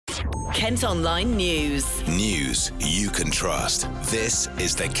Kent Online News. News you can trust. This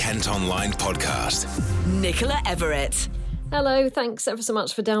is the Kent Online Podcast. Nicola Everett. Hello, thanks ever so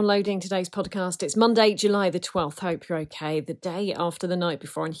much for downloading today's podcast. It's Monday, July the 12th. Hope you're okay. The day after the night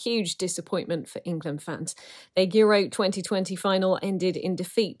before, and huge disappointment for England fans. Their Euro 2020 final ended in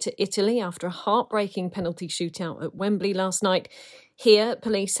defeat to Italy after a heartbreaking penalty shootout at Wembley last night. Here,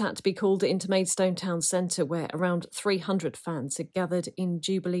 police had to be called into Maidstone town centre, where around 300 fans had gathered in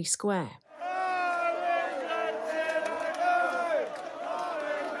Jubilee Square.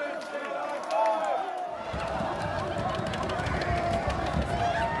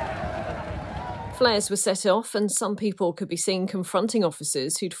 Flares were set off and some people could be seen confronting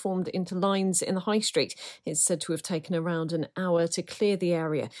officers who'd formed into lines in the high street. It's said to have taken around an hour to clear the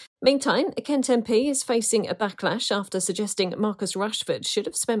area. Meantime, a Kent MP is facing a backlash after suggesting Marcus Rashford should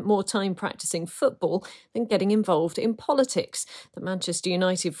have spent more time practising football than getting involved in politics. The Manchester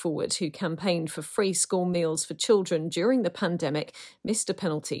United forward, who campaigned for free school meals for children during the pandemic, missed a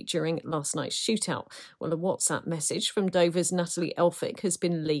penalty during last night's shootout. Well, a WhatsApp message from Dover's Natalie Elphicke has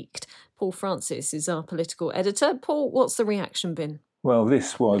been leaked. Paul Francis is our political editor. Paul, what's the reaction been? Well,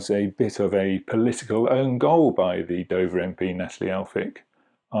 this was a bit of a political own goal by the Dover MP Natalie Elphicke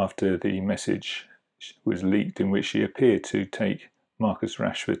after the message was leaked in which she appeared to take Marcus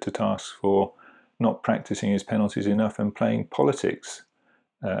Rashford to task for not practising his penalties enough and playing politics.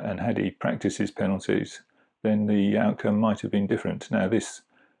 And had he practised his penalties, then the outcome might have been different. Now, this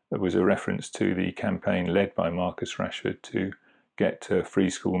was a reference to the campaign led by Marcus Rashford to get free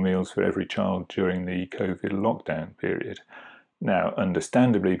school meals for every child during the COVID lockdown period. Now,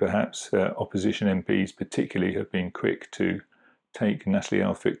 understandably, perhaps, opposition MPs particularly have been quick to take Natalie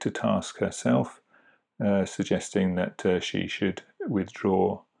Elphicke to task herself, suggesting that she should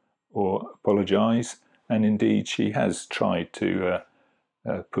withdraw or apologise. And indeed, she has tried to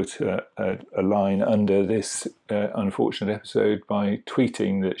put a line under this unfortunate episode by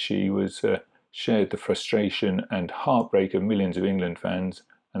tweeting that she was shared the frustration and heartbreak of millions of England fans,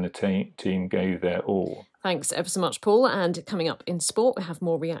 and the team gave their all. Thanks ever so much, Paul. And coming up in sport, we have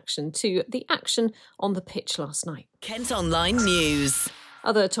more reaction to the action on the pitch last night. Kent Online News.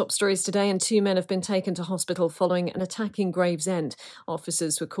 Other top stories today, and 2 men have been taken to hospital following an attack in Gravesend.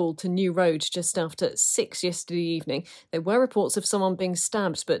 Officers were called to New Road just after 6 yesterday evening. There were reports of someone being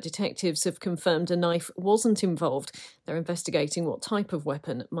stabbed, but detectives have confirmed a knife wasn't involved. They're investigating what type of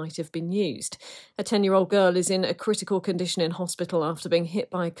weapon might have been used. A 10-year-old girl is in a critical condition in hospital after being hit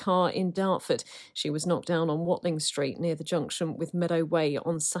by a car in Dartford. She was knocked down on Watling Street near the junction with Meadow Way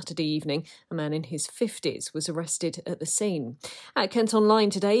on Saturday evening. A man in his 50s was arrested at the scene. At Kent Online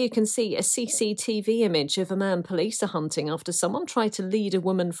today, you can see a CCTV image of a man police are hunting after someone tried to lead a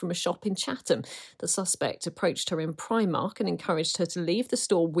woman from a shop in Chatham. The suspect approached her in Primark and encouraged her to leave the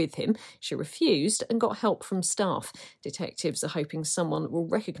store with him. She refused and got help from staff. Detectives are hoping someone will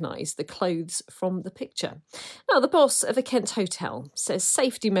recognise the clothes from the picture. Now, the boss of a Kent hotel says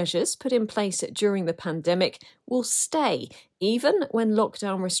safety measures put in place during the pandemic will stay even when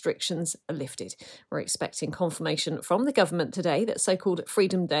lockdown restrictions are lifted. We're expecting confirmation from the government today that so-called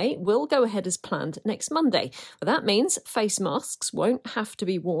Freedom Day will go ahead as planned next Monday. Well, that means face masks won't have to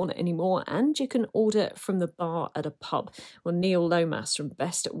be worn anymore and you can order from the bar at a pub. Well, Neil Lomas from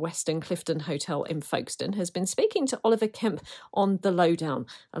Best Western Clifton Hotel in Folkestone has been speaking to Oliver Kemp on The Lowdown,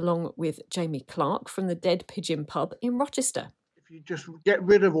 along with Jamie Clark from the Dead Pigeon Pub in Rochester. You just get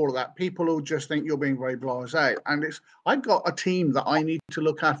rid of all of that, people will just think you're being very blasé. And I've got a team that I need to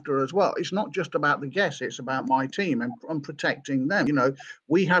look after as well. It's not just about the guests, it's about my team and protecting them. You know,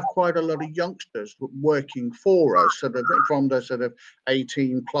 we have quite a lot of youngsters working for us, sort of from the sort of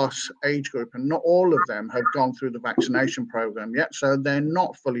 18 plus age group, and not all of them have gone through the vaccination program yet, so they're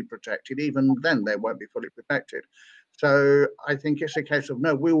not fully protected. Even then, they won't be fully protected. So I think it's a case of,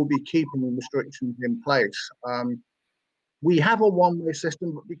 no, we will be keeping the restrictions in place. We have a one-way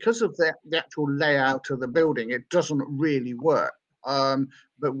system, but because of the actual layout of the building, it doesn't really work.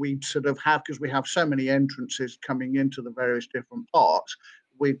 But we sort of have, because we have so many entrances coming into the various different parts,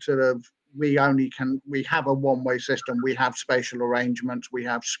 we have a one-way system. We have spatial arrangements, we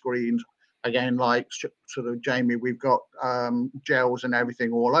have screens. Again, like sort of Jamie, we've got gels and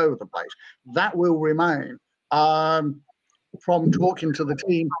everything all over the place. That will remain. From talking to the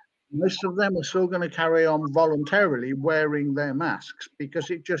team, most of them are still going to carry on voluntarily wearing their masks because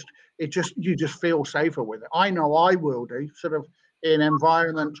you just feel safer with it. I know I will do, sort of in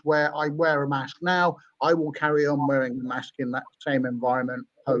environments where I wear a mask now, I will carry on wearing the mask in that same environment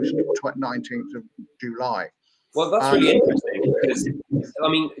post 19th of July. Well, that's really interesting because, I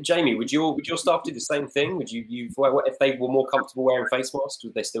mean, Jamie, would your staff do the same thing? Would you if they were more comfortable wearing face masks,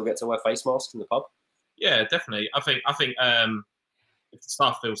 would they still get to wear face masks in the pub? Yeah, definitely. I think if the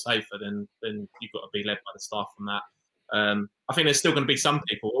staff feel safer, then you've got to be led by the staff on that. I think there's still going to be some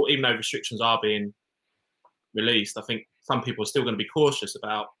people, even though restrictions are being released, I think some people are still going to be cautious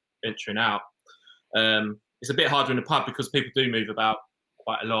about venturing out. It's a bit harder in the pub because people do move about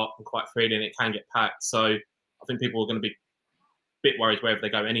quite a lot and quite freely, and it can get packed. So I think people are going to be a bit worried wherever they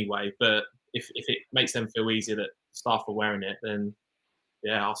go anyway. But if it makes them feel easier that staff are wearing it, then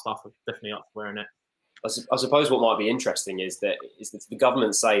yeah, our staff are definitely up for wearing it. I suppose what might be interesting is that the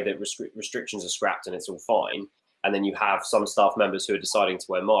government say that restrictions are scrapped and it's all fine, and then you have some staff members who are deciding to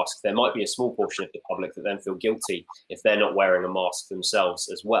wear masks. There might be a small portion of the public that then feel guilty if they're not wearing a mask themselves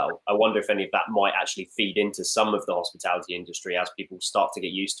as well. I wonder if any of that might actually feed into some of the hospitality industry as people start to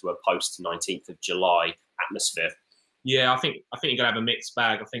get used to a post-19th of July atmosphere. Yeah, I think you're going to have a mixed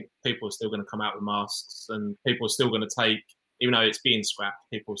bag. I think people are still going to come out with masks, and people are still going to take, even though it's being scrapped,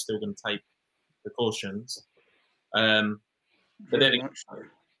 people are still going to take precautions. But then,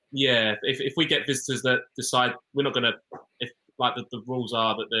 yeah, if we get visitors that decide we're not going to, if like the rules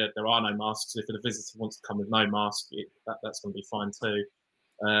are that there are no masks, if the visitor wants to come with no mask, that's going to be fine too.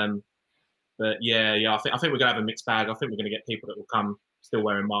 But yeah, I think we're going to have a mixed bag. I think we're going to get people that will come still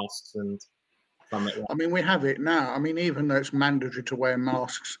wearing masks and. I mean, we have it now. I mean, even though it's mandatory to wear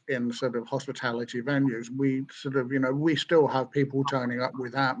masks in sort of hospitality venues, we sort of, we still have people turning up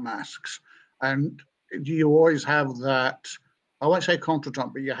without masks. And you always have that, I won't say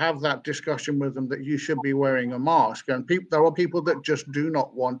contretemps, but you have that discussion with them that you should be wearing a mask. And there are people that just do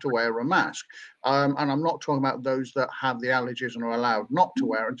not want to wear a mask. And I'm not talking about those that have the allergies and are allowed not to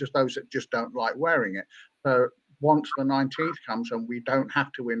wear it, just those that just don't like wearing it. So once the 19th comes and we don't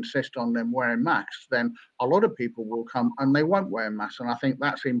have to insist on them wearing masks, then a lot of people will come and they won't wear masks. And I think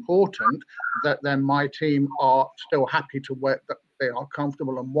that's important, that then my team are still happy to wear, that they are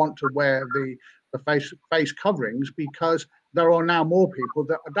comfortable and want to wear the face coverings, because there are now more people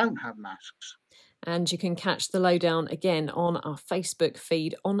that don't have masks. And you can catch the lowdown again on our Facebook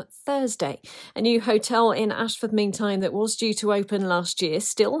feed on Thursday. A new hotel in Ashford, meantime, that was due to open last year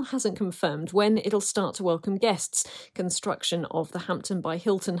still hasn't confirmed when it'll start to welcome guests. Construction of the Hampton by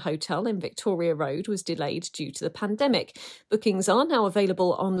Hilton Hotel in Victoria Road was delayed due to the pandemic. Bookings are now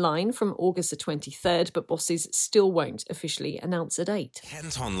available online from August the 23rd, but bosses still won't officially announce a date.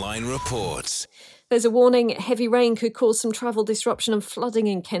 Kent Online reports. There's a warning heavy rain could cause some travel disruption and flooding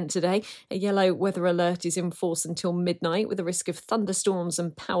in Kent today. A yellow weather alert is in force until midnight with a risk of thunderstorms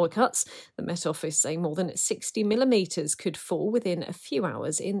and power cuts. The Met Office say more than 60 millimetres could fall within a few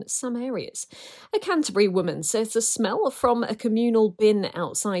hours in some areas. A Canterbury woman says the smell from a communal bin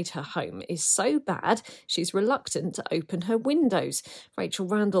outside her home is so bad she's reluctant to open her windows. Rachel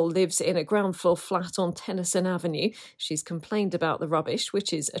Randall lives in a ground floor flat on Tennyson Avenue. She's complained about the rubbish,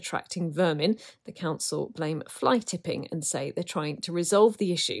 which is attracting vermin. The council blame fly tipping and say they're trying to resolve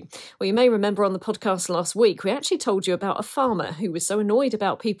the issue. Well, you may remember on the podcast last week, we actually told you about a farmer who was so annoyed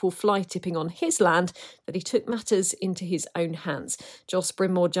about people fly tipping on his land that he took matters into his own hands. Joss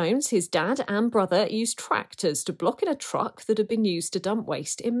Brimore-Jones, his dad and brother, used tractors to block in a truck that had been used to dump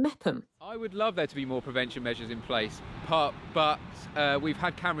waste in Mepham. I would love there to be more prevention measures in place, but we've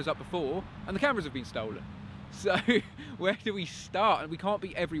had cameras up before and the cameras have been stolen. So where do we start? And we can't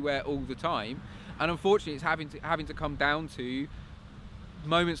be everywhere all the time. And unfortunately, it's having to come down to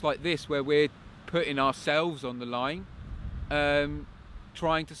moments like this where we're putting ourselves on the line,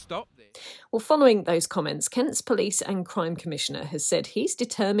 trying to stop this. Well, following those comments, Kent's Police and Crime Commissioner has said he's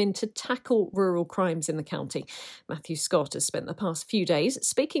determined to tackle rural crimes in the county. Matthew Scott has spent the past few days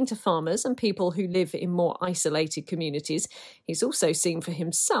speaking to farmers and people who live in more isolated communities. He's also seen for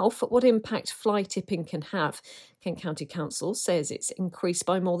himself what impact fly tipping can have. Kent County Council says it's increased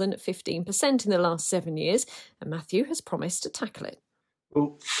by more than 15% in the last 7 years, and Matthew has promised to tackle it.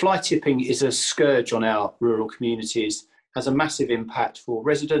 Well, fly tipping is a scourge on our rural communities, has a massive impact for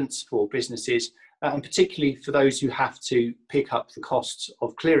residents, for businesses, and particularly for those who have to pick up the costs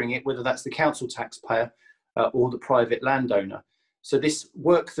of clearing it, whether that's the council taxpayer or the private landowner. So this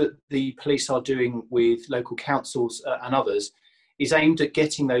work that the police are doing with local councils and others is aimed at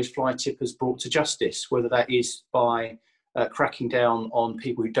getting those fly tippers brought to justice, whether that is by cracking down on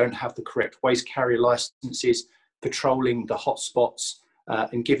people who don't have the correct waste carrier licences, patrolling the hotspots,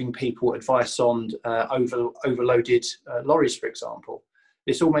 and giving people advice on overloaded lorries, for example.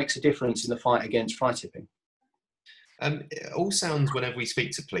 This all makes a difference in the fight against fly tipping. It all sounds, whenever we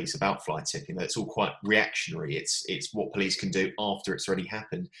speak to police about fly tipping, that it's all quite reactionary. It's what police can do after it's already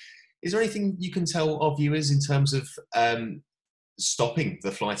happened. Is there anything you can tell our viewers in terms of stopping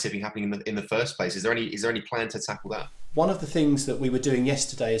the fly tipping happening in the first place? Is there any plan to tackle that? One of the things that we were doing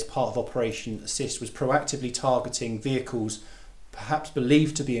yesterday as part of Operation Assist was proactively targeting vehicles perhaps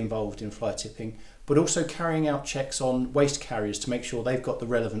believed to be involved in fly tipping, but also carrying out checks on waste carriers to make sure they've got the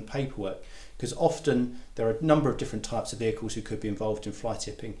relevant paperwork, because often there are a number of different types of vehicles who could be involved in fly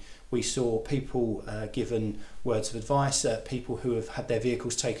tipping. We saw people given words of advice, people who have had their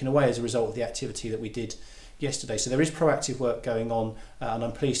vehicles taken away as a result of the activity that we did yesterday. So there is proactive work going on, and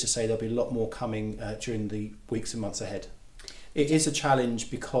I'm pleased to say there'll be a lot more coming during the weeks and months ahead. It is a challenge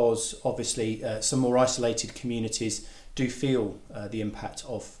because obviously some more isolated communities do feel the impact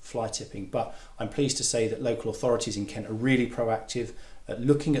of fly tipping, but I'm pleased to say that local authorities in Kent are really proactive at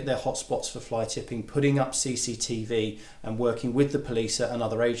looking at their hotspots for fly tipping, putting up CCTV and working with the police and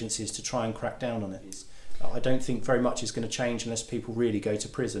other agencies to try and crack down on it. I don't think very much is going to change unless people really go to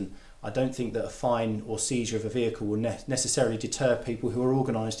prison. I don't think that a fine or seizure of a vehicle will necessarily deter people who are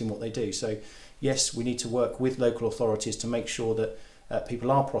organised in what they do. So yes, we need to work with local authorities to make sure that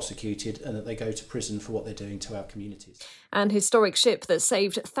people are prosecuted and that they go to prison for what they're doing to our communities. An historic ship that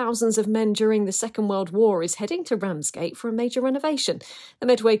saved thousands of men during the Second World War is heading to Ramsgate for a major renovation. The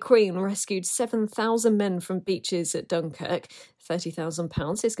Medway Queen rescued 7,000 men from beaches at Dunkirk.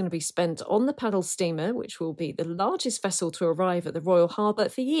 £30,000 is going to be spent on the paddle steamer, which will be the largest vessel to arrive at the Royal Harbour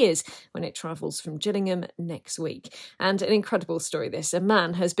for years when it travels from Gillingham next week. And an incredible story this. A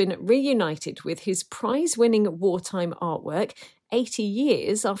man has been reunited with his prize-winning wartime artwork 80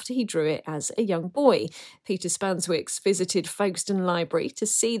 years after he drew it as a young boy. Peter Spanswicks visited Folkestone Library to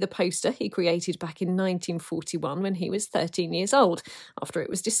see the poster he created back in 1941 when he was 13 years old, after it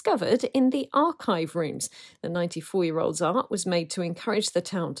was discovered in the archive rooms. The 94-year-old's art was made to encourage the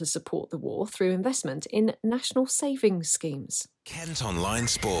town to support the war through investment in national savings schemes. Kent Online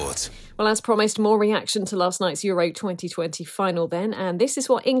Sport. Well, as promised, more reaction to last night's Euro 2020 final then, and this is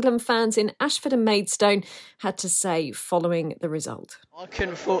what England fans in Ashford and Maidstone had to say following the result. I couldn't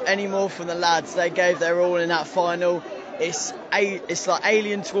have thought any more from the lads. They gave their all in that final. It's like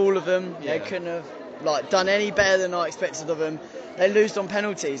alien to all of them. Yeah. They couldn't have done any better than I expected of them. They lose on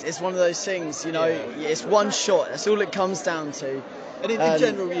penalties. It's one of those things, It's one shot. That's all it comes down to. And in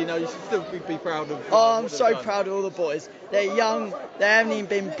general, you should still be proud of. I'm so proud of all the boys. They're young. They haven't even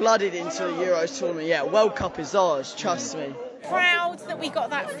been blooded into the Euros tournament yet. World Cup is ours. Trust me. Proud that we got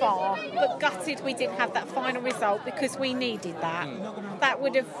that far, but gutted we didn't have that final result because we needed that. That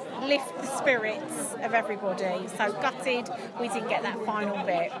would have lifted the spirits of everybody. So gutted we didn't get that final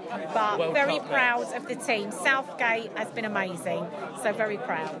bit, but very proud of the team. Southgate has been amazing, so very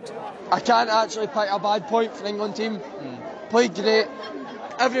proud. I can't actually pick a bad point for the England team. Played great.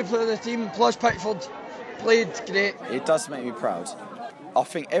 Every player of the team, plus Pickford, played great. It does make me proud. I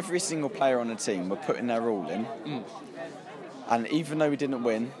think every single player on the team were putting their all in. And even though we didn't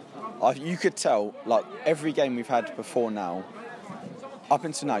win, you could tell, every game we've had before now, up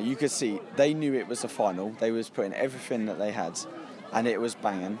until now, you could see they knew it was a final. They was putting everything that they had, and it was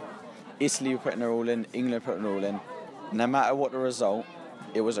banging. Italy were putting their all in, England putting their all in. No matter what the result,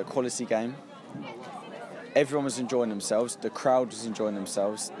 it was a quality game. Everyone was enjoying themselves. The crowd was enjoying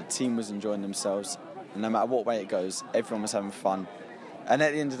themselves. The team was enjoying themselves. And no matter what way it goes, everyone was having fun. And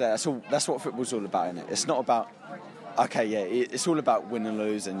at the end of the day, that's what football's all about, isn't it? It's not about, it's all about win and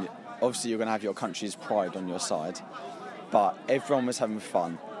lose, and obviously you're going to have your country's pride on your side. But everyone was having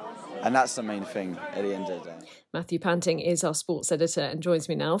fun. And that's the main thing at the end of the day. Matthew Panting is our sports editor and joins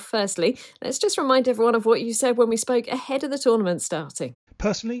me now. Firstly, let's just remind everyone of what you said when we spoke ahead of the tournament starting.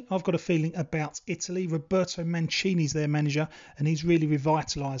 Personally, I've got a feeling about Italy. Roberto Mancini's their manager, and he's really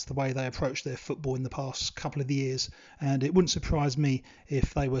revitalised the way they approach their football in the past couple of years. And it wouldn't surprise me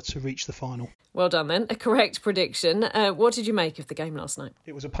if they were to reach the final. Well done then. A correct prediction. What did you make of the game last night?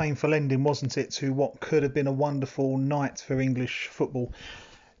 It was a painful ending, wasn't it, to what could have been a wonderful night for English football.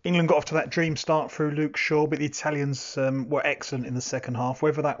 England got off to that dream start through Luke Shaw, but the Italians were excellent in the second half.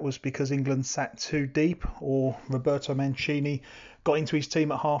 Whether that was because England sat too deep or Roberto Mancini got into his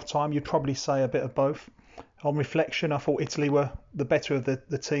team at half-time, you'd probably say a bit of both. On reflection, I thought Italy were the better of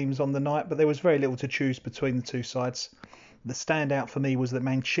the teams on the night, but there was very little to choose between the two sides. The standout for me was that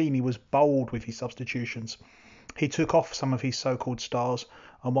Mancini was bold with his substitutions. He took off some of his so-called stars,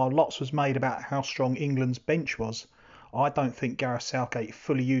 and while lots was made about how strong England's bench was, I don't think Gareth Southgate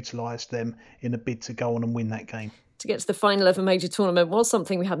fully utilised them in a bid to go on and win that game. To get to the final of a major tournament was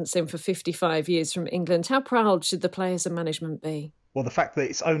something we hadn't seen for 55 years from England. How proud should the players and management be? Well, the fact that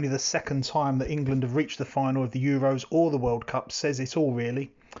it's only the second time that England have reached the final of the Euros or the World Cup says it all,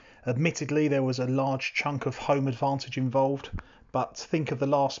 really. Admittedly, there was a large chunk of home advantage involved, But think of the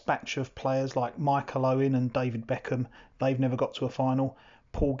last batch of players like Michael Owen and David Beckham. They've never got to a final.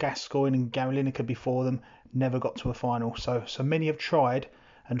 Paul Gascoigne and Gary Lineker before them never got to a final. So many have tried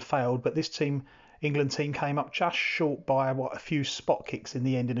and failed, but this team, England team, came up just short by a few spot kicks in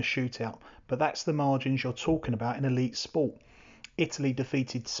the end in a shootout. But that's the margins you're talking about in elite sport. Italy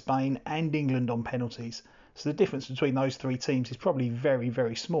defeated Spain and England on penalties. So the difference between those three teams is probably very,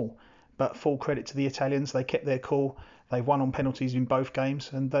 very small. But full credit to the Italians. They kept their cool. They won on penalties in both games,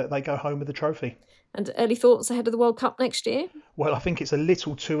 and they go home with the trophy. And early thoughts ahead of the World Cup next year? Well, I think it's a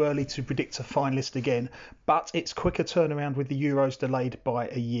little too early to predict a finalist again, but it's quicker turnaround with the Euros delayed by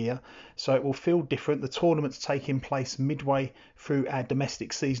a year, so it will feel different. The tournament's taking place midway through our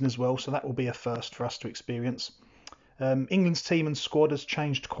domestic season as well, so that will be a first for us to experience. England's team and squad has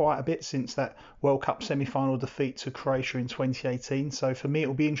changed quite a bit since that World Cup semi-final defeat to Croatia in 2018, so for me it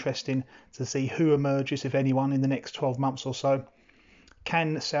will be interesting to see who emerges, if anyone, in the next 12 months or so.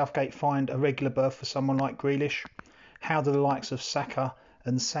 Can Southgate find a regular berth for someone like Grealish? How do the likes of Saka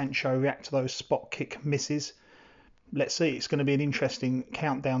and Sancho react to those spot kick misses? Let's see, it's going to be an interesting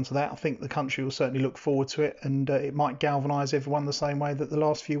countdown to that. I think the country will certainly look forward to it, and it might galvanise everyone the same way that the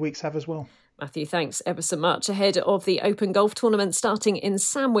last few weeks have as well. Matthew, thanks ever so much. Ahead of the Open Golf Tournament starting in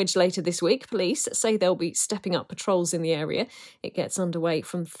Sandwich later this week, police say they'll be stepping up patrols in the area. It gets underway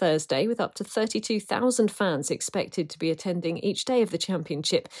from Thursday with up to 32,000 fans expected to be attending each day of the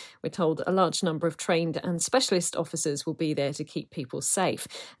championship. We're told a large number of trained and specialist officers will be there to keep people safe.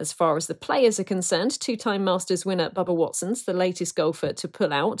 As far as the players are concerned, two-time Masters winner Bubba Watson's the latest golfer to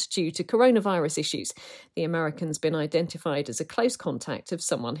pull out due to coronavirus issues. The American's been identified as a close contact of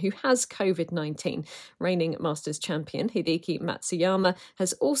someone who has COVID-19. Reigning Masters champion Hideki Matsuyama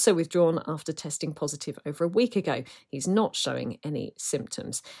has also withdrawn after testing positive over a week ago. He's not showing any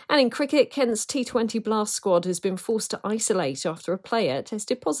symptoms. And in cricket, Kent's T20 Blast squad has been forced to isolate after a player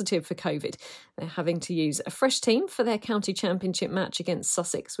tested positive for COVID. They're having to use a fresh team for their county championship match against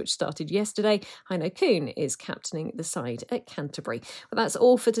Sussex, which started yesterday. Heino Kuhn is captaining the side at Canterbury. Well, that's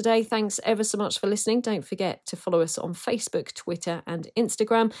all for today. Thanks ever so much for listening. Don't forget to follow us on Facebook, Twitter and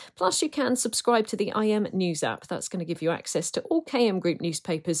Instagram. Plus, you can subscribe to the IM News app. That's going to give you access to all KM Group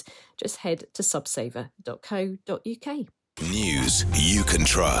newspapers. Just head to subsaver.co.uk. News you can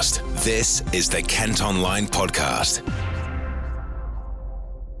trust. This is the Kent Online Podcast.